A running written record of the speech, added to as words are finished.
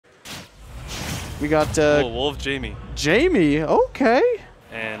We got Wolf Jamie. Jamie, okay.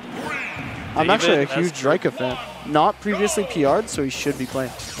 And I'm actually a huge Dryka fan. Not previously PR'd, so he should be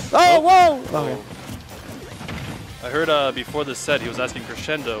playing. Oh, whoa! Okay. I heard before this set he was asking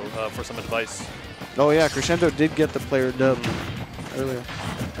Crescendo for some advice. Oh yeah, Crescendo did get the player dub earlier.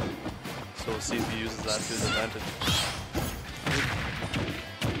 So we'll see if he uses that to his advantage.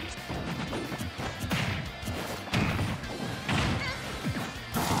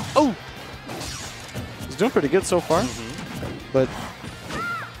 Oh! He's doing pretty good so far, but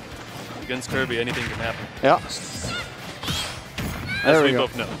against Kirby, anything can happen. yeah. As we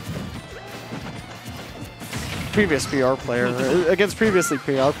both know. Previous PR player against previously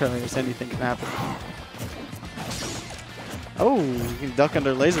PR players, anything can happen. Oh, you can duck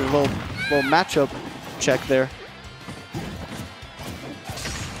under laser. Little matchup check there.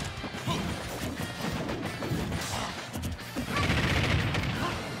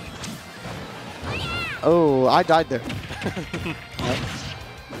 Oh, I died there. Yep.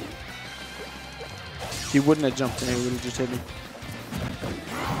 He wouldn't have jumped in, he would have just hit me.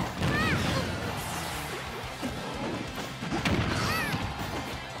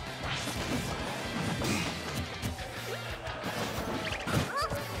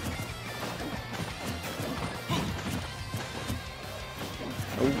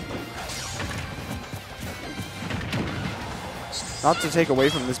 Not to take away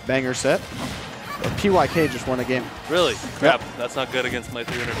from this banger set, but PYK just won a game. Really? Crap, that's not good against my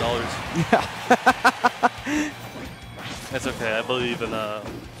 $300. Yeah. That's okay, I believe in,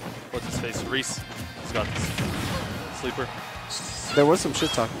 what's his face, Reese. He's got this sleeper. There was some shit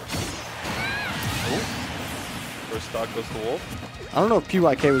talking. First stock goes to Wolf. I don't know if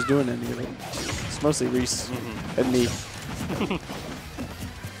PYK was doing any of it. It's mostly Reese and me.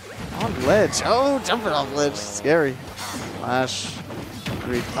 On ledge. Oh, jumping off ledge. Scary. Flash.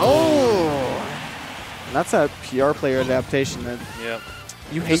 Great. Oh! And that's that PR player adaptation that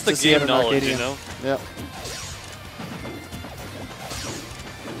you hate to see at an Arcadian. You know? Yep.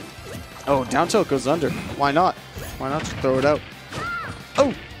 Oh, down tilt goes under. Why not? Why not just throw it out?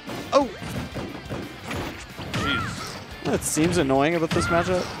 Oh! Oh! Jeez. What seems annoying about this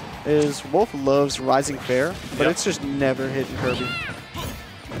matchup is Wolf loves rising fair, but it's just never hitting Kirby.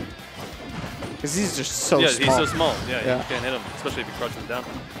 Because he's just so small. Yeah, he's so small. Yeah, you can't hit him, especially if he crouches down.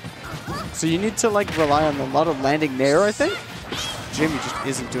 So you need to like rely on a lot of landing nair, I think. Which Jamie just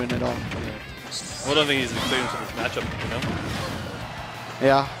isn't doing at all. Well, I don't think he's experienced with this matchup, you know?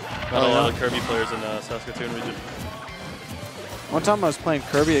 Yeah. Not a lot of Kirby players in Saskatchewan region. One time I was playing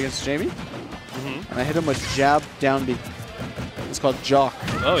Kirby against Jamie, and I hit him with jab down B. It's called jock.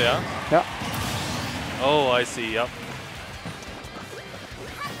 Oh, yeah? Yeah. Oh, I see, yep.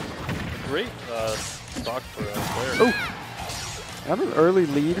 Great stock for a player. Oh! Had an early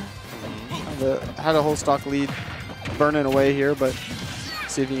lead. Had a whole stock lead burning away here, but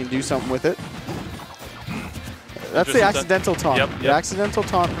see if you can do something with it. That's the accidental taunt. Yep. The accidental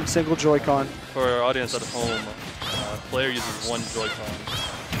taunt from single Joy-Con. For our audience at home, player uses one Joy-Con.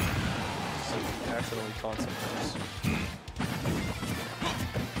 So you can accidentally taunt sometimes.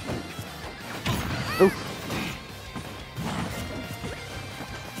 Oh!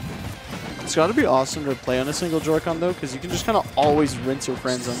 It's got to be awesome to play on a single Joy-Con though, because you can just kind of always rinse your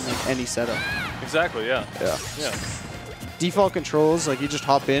friends on like any setup. Exactly, yeah. Yeah. Yeah. Default controls, like you just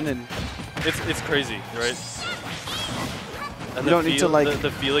hop in and... It's crazy, right? And you don't need to like... The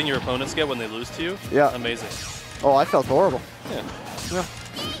feeling your opponents get when they lose to you? Yeah. Amazing. Oh, I felt horrible. Yeah. Yeah.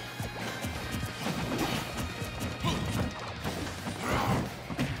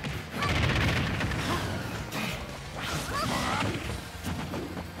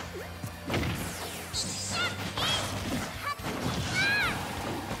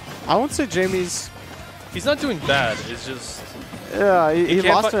 I won't say Jamie's... He's not doing bad, it's just... Yeah, he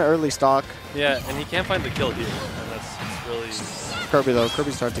lost an early stock. Yeah, and he can't find the kill here, and that's really... Kirby though,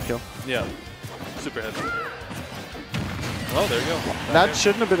 Kirby's hard to kill. Yeah, super heavy. Oh, there you go. That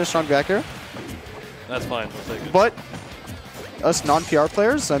shouldn't have been a strong back air. That's fine, we'll take it. But us non-PR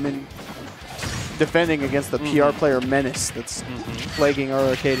players, I mean, defending against the PR player menace that's plaguing our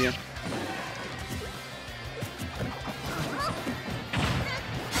Arcadian.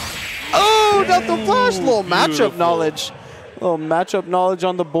 Oh, got the flash! Little matchup knowledge. Little matchup knowledge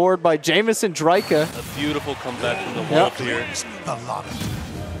on the board by Jamison Dryka. A beautiful comeback from the Wolf here.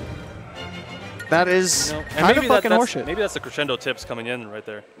 That is kind of fucking horseshit. Maybe that's the crescendo tips coming in right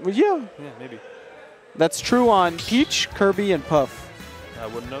there. Well, yeah. Yeah, maybe. That's true on Peach, Kirby, and Puff. I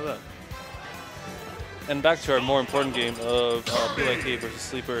wouldn't know that. And back to our more important game of PYK versus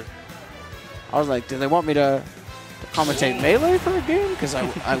Sleeper. I was like, do they want me to commentate Melee for a game? Because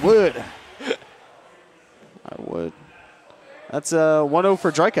I would. That's 1-0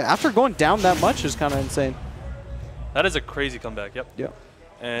 for Dryka. After going down that much is kind of insane. That is a crazy comeback. Yep. Yep.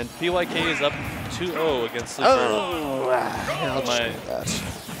 And PYK is up 2-0 against Sleeper. Oh, I'll that.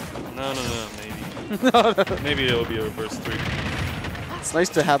 No, maybe. Maybe it'll be a reverse 3. It's nice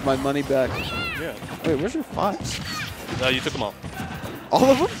to have my money back. Yeah. Wait, where's your 5s? You took them all. All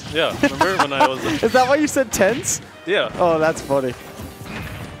of them? Yeah. Remember when I was... Is that why you said 10s? Yeah. Oh, that's funny.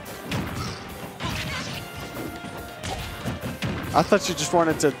 I thought you just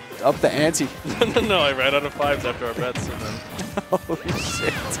wanted to up the ante. No, I ran out of 5s after our bets. And then holy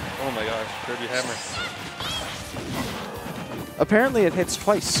shit. Oh my gosh, Kirby hammer. Apparently it hits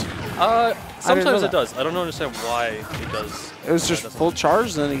twice. Sometimes it does. I don't understand why it does. It was just full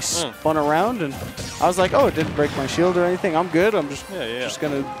charge, and then he spun around, and I was like, oh, it didn't break my shield or anything. I'm good. I'm just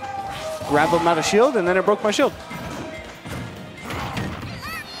going to grab him out of shield, and then it broke my shield.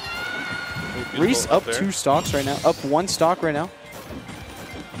 Reese up 2 stocks right now. Up 1 stock right now.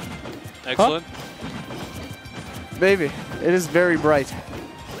 Excellent. Huh? Baby, it is very bright.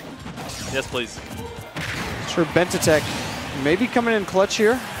 Yes, please. Sure, Bentatech maybe coming in clutch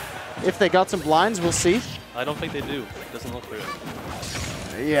here. If they got some blinds, we'll see. I don't think they do. It doesn't look weird.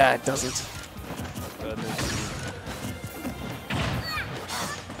 Yeah, it doesn't.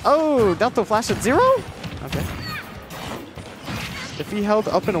 Oh, down to flash at 0? Okay. If he held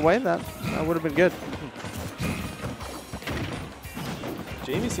up and away, that would have been good.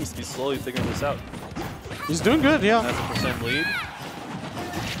 Jamie seems to be slowly figuring this out. He's doing good, yeah. Has a % lead.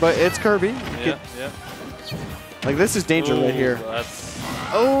 But it's Kirby. Yeah. Like, this is danger right here.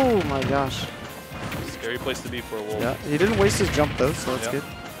 Oh, my gosh. Scary place to be for a wolf. Yeah, he didn't waste his jump, though, so that's good.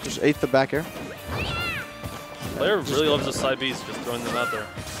 Just ate the back air. Player really loves the side Bs, just throwing them out there.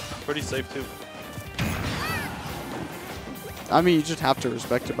 Pretty safe, too. I mean, you just have to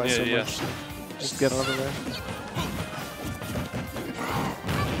respect it by so much. Just get out of there.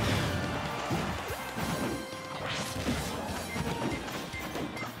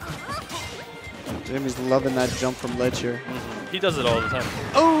 Jimmy's loving that jump from ledge here. He does it all the time.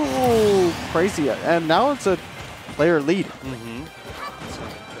 Oh, crazy. And now it's a player lead.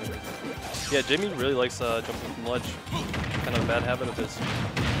 Yeah, Jamie really likes jumping from ledge. Kind of a bad habit of his.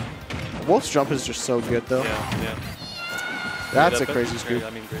 Wolf's jump is just so good, though. Yeah. That's a crazy scoop.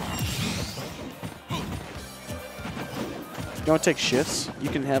 I mean, great. You want to take shifts? You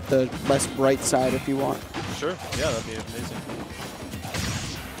can have the less bright side if you want. Sure. Yeah, that'd be amazing.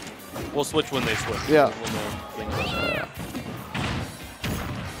 We'll switch when they switch. Yeah.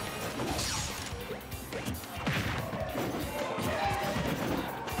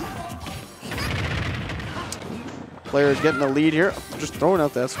 Player getting the lead here. Just throwing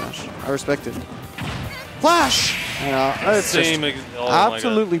out that smash. I respect it. Flash! It's just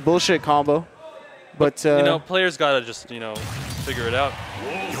absolutely bullshit combo. But you know, players gotta just figure it out.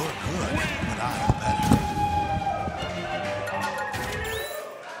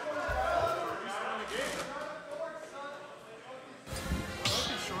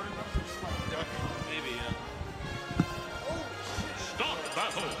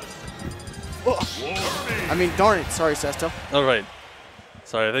 I mean, darn it. Sorry, Sesto. All right.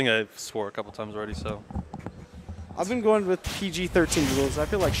 Sorry, I think I swore a couple times already, so. I've been going with PG-13 rules. I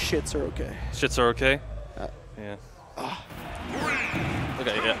feel like shits are okay. Shits are okay? Yeah.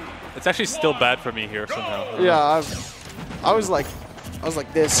 Okay, yeah. It's actually still bad for me here somehow. Yeah, I was like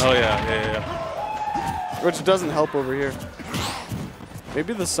this. Oh, yeah. Which doesn't help over here.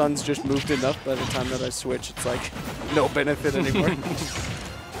 Maybe the sun's just moved enough by the time that I switch. It's like no benefit anymore.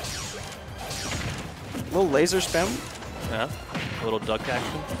 Little laser spam. Yeah. A little duck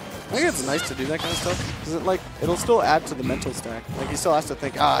action. I think it's nice to do that kind of stuff because it'll still add to the mental stack. Like he still has to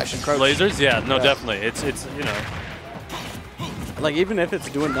think, I should crouch. Lasers, yeah, no, definitely. It's like even if it's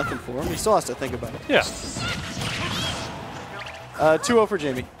doing nothing for him, he still has to think about it. Yeah. 2-0 for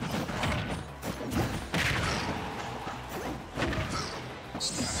Jamie.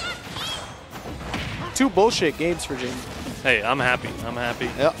 Two bullshit games for Jamie. Hey, I'm happy.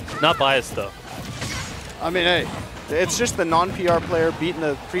 Yep. Not biased though. I mean, hey, it's just the non-PR player beating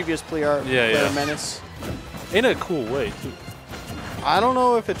the previous player menace. In a cool way, too. I don't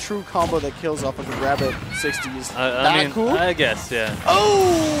know if a true combo that kills off of a grab at 60 is I mean, cool. I guess, yeah.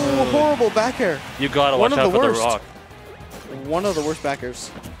 Oh, horrible back air. You gotta watch out for the rock. One of the worst back airs.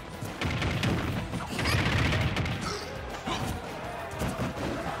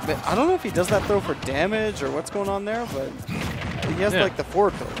 But I don't know if he does that throw for damage or what's going on there, but he has like the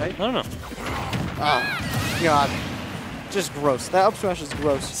forward throw, right? I don't know. Ah, God. Just gross. That up smash is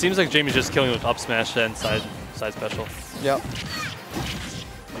gross. Seems like Jamie's just killing with up smash and side special. Yep.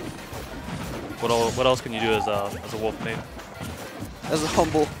 What else can you do as a wolf main? As a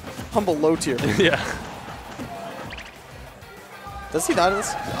humble low tier. Yeah. Does he die to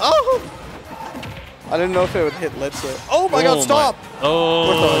this? Oh! I didn't know if it would hit ledge there. Oh my god, stop! Oh.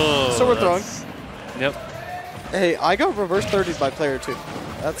 We're throwing. So we're throwing. Yep. Hey, I got reverse 30s by player 2.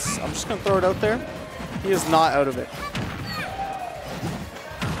 I'm just going to throw it out there. He is not out of it.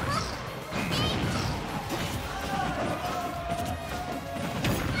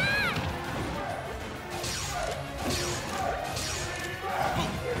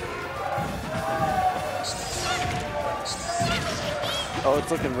 Oh,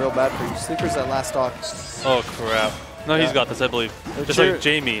 it's looking real bad for you. Sleeper's at last stock. Oh, crap. No, he's got this, I believe. Just like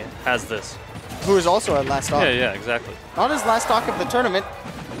Jamie has this. Who is also at last stock. Yeah, exactly. Not his last stock of the tournament.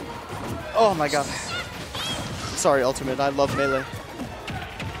 Oh my god. Sorry, Ultimate. I love melee.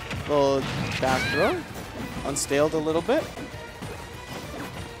 Little back throw. Unstaled a little bit.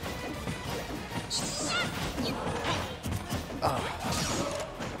 Oh.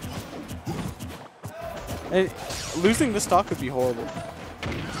 And losing the stock would be horrible.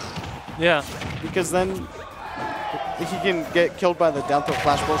 Yeah. Because then he can get killed by the down throw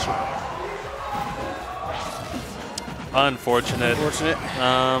flash bullshit. Unfortunate.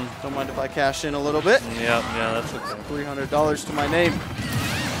 Don't mind if I cash in a little bit. Yeah, that's okay. $300 to my name.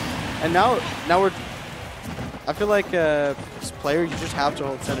 And now we're. I feel like this player, you just have to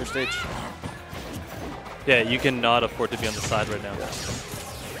hold center stage. Yeah, you cannot afford to be on the side right now.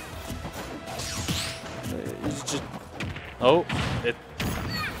 Just, it.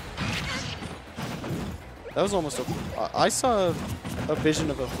 That was almost a. I saw a vision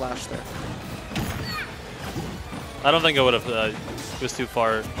of a flash there. I don't think I would have. It was too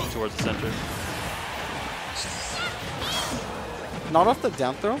far towards the center. Not off the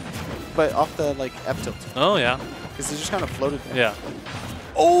down throw, but off the like F tilt. Oh yeah. Because he just kind of floated there. Yeah.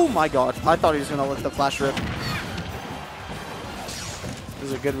 Oh my god! I thought he was gonna let the flash rip. It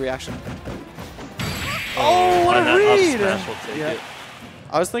was a good reaction. Oh, what a read! Smash will take it.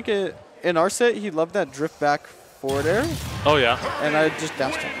 I was thinking in our set he loved that drift back forward air. Oh yeah. And I just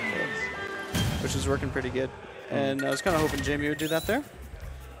dashed him, which is working pretty good. And I was kind of hoping Jamie would do that there.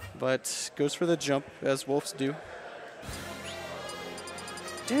 But goes for the jump, as Wolves do.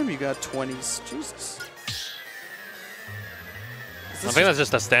 Damn, you got 20s. Jesus. I think that's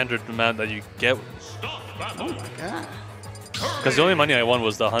just a standard amount that you get. Oh my god. Because the only money I won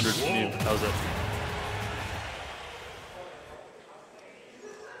was the 100 from you. That was it.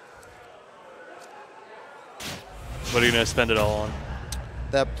 What are you going to spend it all on?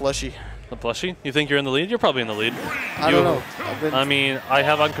 That plushie. The plushie? You think you're in the lead? You're probably in the lead. I don't know. I mean, I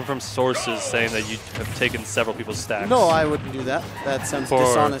have unconfirmed sources saying that you have taken several people's stacks. No, I wouldn't do that. That sounds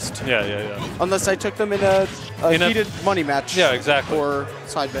dishonest. Yeah. Unless I took them in a heated money match. Yeah, exactly. Or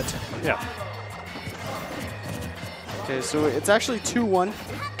side bet. Yeah. Okay, so it's actually 2-1,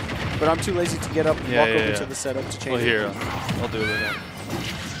 but I'm too lazy to get up and walk over to the setup to change it. Well, here, I'll do it right now.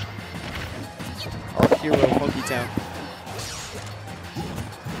 Our hero, Monkey Town.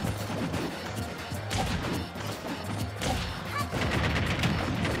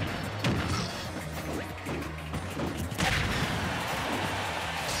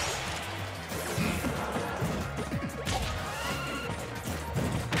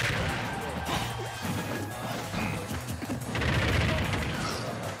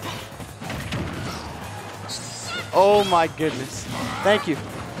 Oh my goodness. Thank you.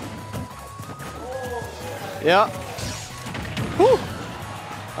 Yeah. Whew.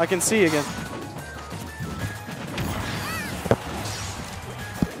 I can see again.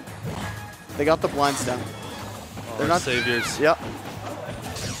 They got the blinds down. Oh, they're not saviors. Yep.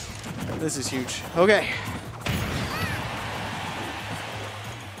 This is huge. Okay.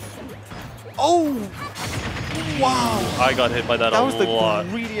 Oh! Wow! I got hit by that a lot. That was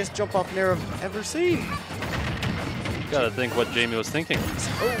the greediest jump off nair I've ever seen. You gotta think what Jamie was thinking.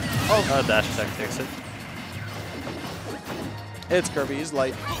 Oh. Dash attack takes it. It's Kirby. He's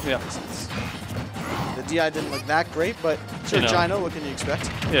light. Yeah. The DI didn't look that great, but sure, Gino, what can you expect?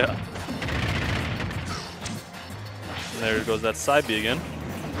 Yeah. And there goes that side B again.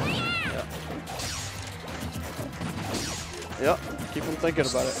 Yep. Keep him thinking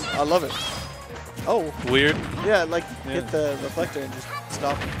about it. I love it. Oh. Weird. Yeah, like hit the reflector and just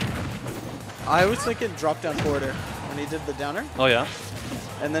stop. I was thinking drop down forward air when he did the downer. Oh yeah.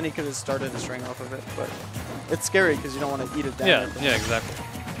 And then he could have started a string off of it, but it's scary because you don't want to eat it down. Yeah, exactly.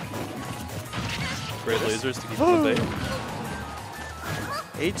 Great lasers to keep him at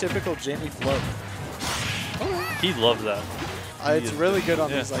bay. Atypical Jamie flow. He loves that. It's really good on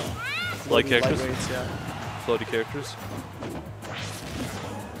these like characters. Lightweights, yeah. Floaty characters.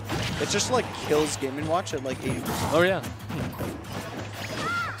 It just like kills Game & Watch at like 80%. Oh yeah.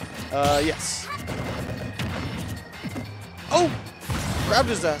 Yes. Oh! Grabbed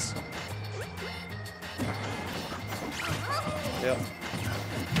his ass. Yep.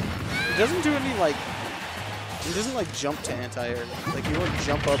 It doesn't do any like... He doesn't like jump to anti-air. Like he won't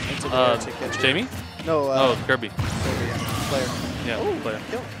jump up into the air to catch Jamie? it. No, oh, Kirby. Kirby, yeah. Player. Yeah, player.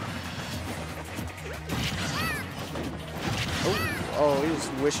 Kill. Oh, he was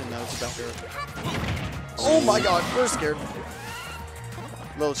wishing that was back there. Oh my god, we're scared.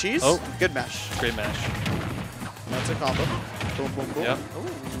 Little cheese. Oh. Good mash. Great mash. That's a combo. Boom, boom, boom. Yep. Ooh.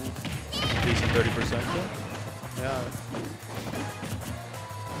 Decent 30%. Yeah.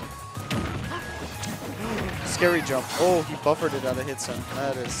 Scary jump. Oh, he buffered it out of hit zone.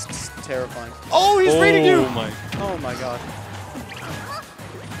 That is terrifying. Oh, he's reading you! Oh my god.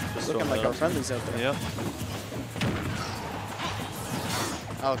 Just looking like our friendlies out there. Yep.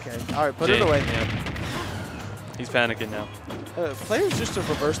 Okay. Alright, put it away. Yep. He's panicking now. Player's just a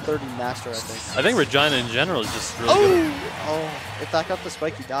reverse 30 master, I think. I think Regina in general is just really good. Oh, if that got the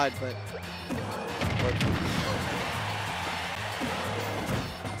spike, he died, but...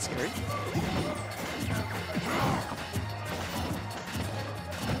 Scary.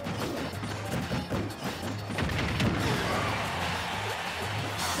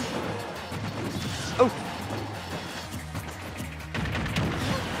 Oh!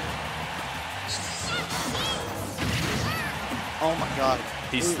 Oh my god.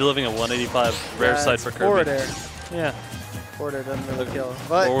 He's still living at 185. Rare side for Kirby. Forward air. Yeah. Forward air doesn't really kill.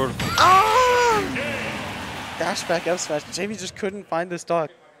 But Forward. dash back up smash. Jamie just couldn't find the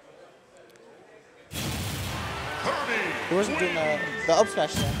stock. He wasn't doing the up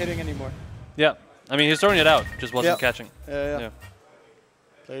smash hitting anymore. Yeah. I mean, he's throwing it out, just wasn't catching. Yeah.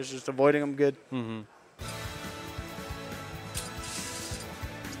 Players just avoiding him good. Mm-hmm.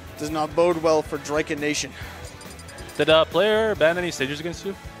 Does not bode well for Dryka Nation. Did player ban any stages against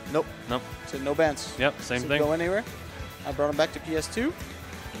you? Nope. Nope. So no bans. Yep, same thing. Go anywhere. I brought him back to PS2.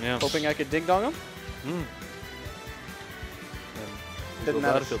 Yeah. Hoping I could ding dong him. Didn't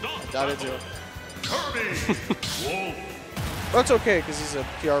matter. I doubted zero. That's okay because he's a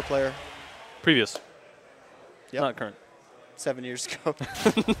PR player. Previous. Yep. Not current. 7 years ago.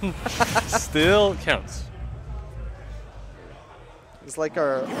 Still counts. It's like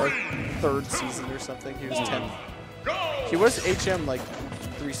our third season or something. He was 10th. He was HM like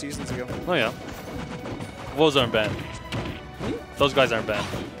 3 seasons ago. Oh yeah. Wolves aren't banned. Those guys aren't banned.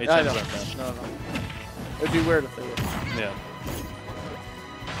 HMs aren't banned. No. It would be weird if they were. Yeah.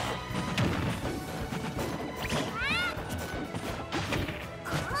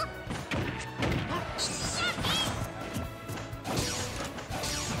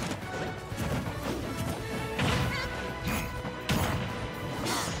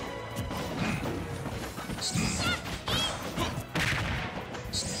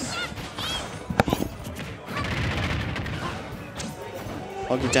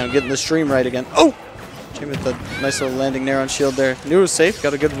 I'll get down, getting the stream right again. Oh! Jamie with the nice little landing there on shield there. Knew it was safe,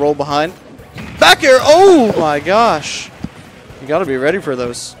 got a good roll behind. Back air! Oh my gosh! You gotta be ready for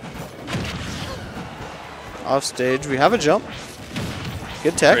those. Off stage, we have a jump.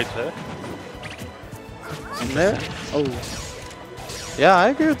 Good tech. Great tech. In there. Oh. Yeah, I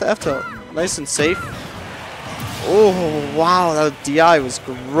agree with the F tilt. Nice and safe. Oh, wow, that DI was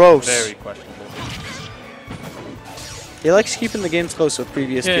gross. Very questionable. He likes keeping the games close with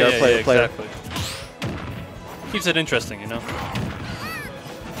previous PR player. Exactly. Keeps it interesting, you know?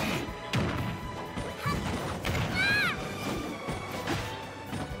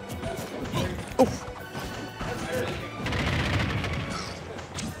 Oh.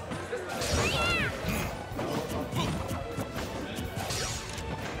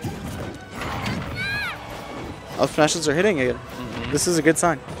 Up smashes are hitting again. This is a good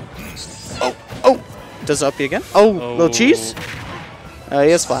sign. Oh. Does uppy again? Oh, little cheese? He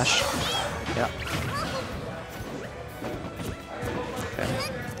has flash. Yeah. Okay.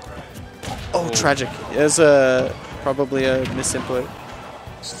 Oh, tragic. It was probably a misinput.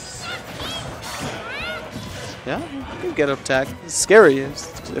 Yeah, you can get up attack. It's scary.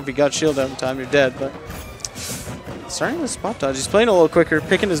 If you got shield out in time, you're dead, but starting to spot dodge. He's playing a little quicker,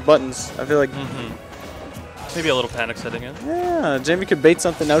 picking his buttons. I feel like maybe a little panic setting in. Yeah, Jamie could bait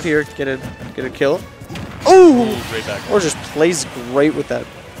something out here, get a kill. Oh! Great back. Or just plays great with that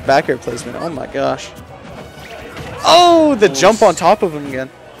back air placement. Oh my gosh. Oh, the jump on top of him again.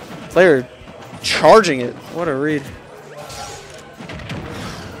 Player charging it. What a read.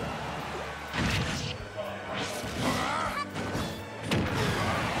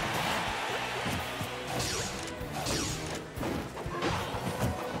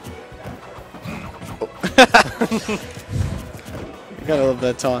 You gotta love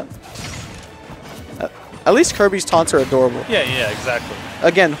that taunt. At least Kirby's taunts are adorable. Yeah, exactly.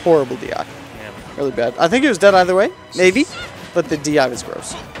 Again, horrible DI. Yeah. Really bad. I think it was dead either way, maybe, but the DI was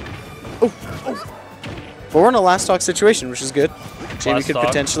gross. Oh. But we're in a last stock situation, which is good. Jamie could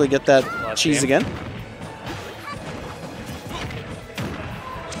potentially get that cheese again.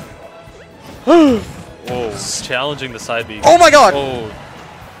 Whoa, challenging the side B. Oh my god! Oh.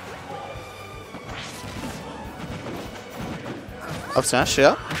 Up smash,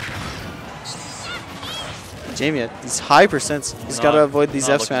 yeah. Jamie, at these high percents, he's got to avoid these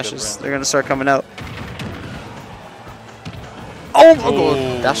F smashes. They're going to start coming out. Oh,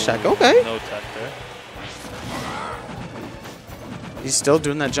 dash attack, okay. No attack there. He's still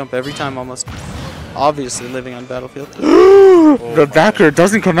doing that jump every time almost. Obviously living on Battlefield. The backer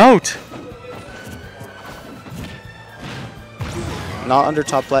doesn't come out. Not under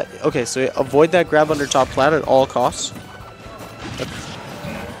top plat. Okay, so avoid that grab under top plat at all costs.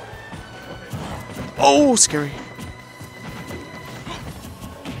 Oh, scary.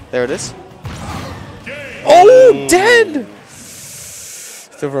 There it is. Oh, dead!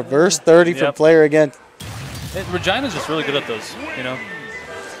 The reverse 30 from player again. Regina's just really good at those, you know.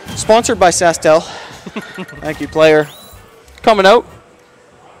 Sponsored by Sastel. Thank you, player. Coming out.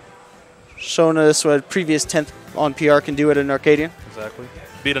 Showing us what previous 10th on PR can do at an Arcadian. Exactly.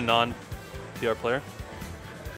 Beat a non-PR player.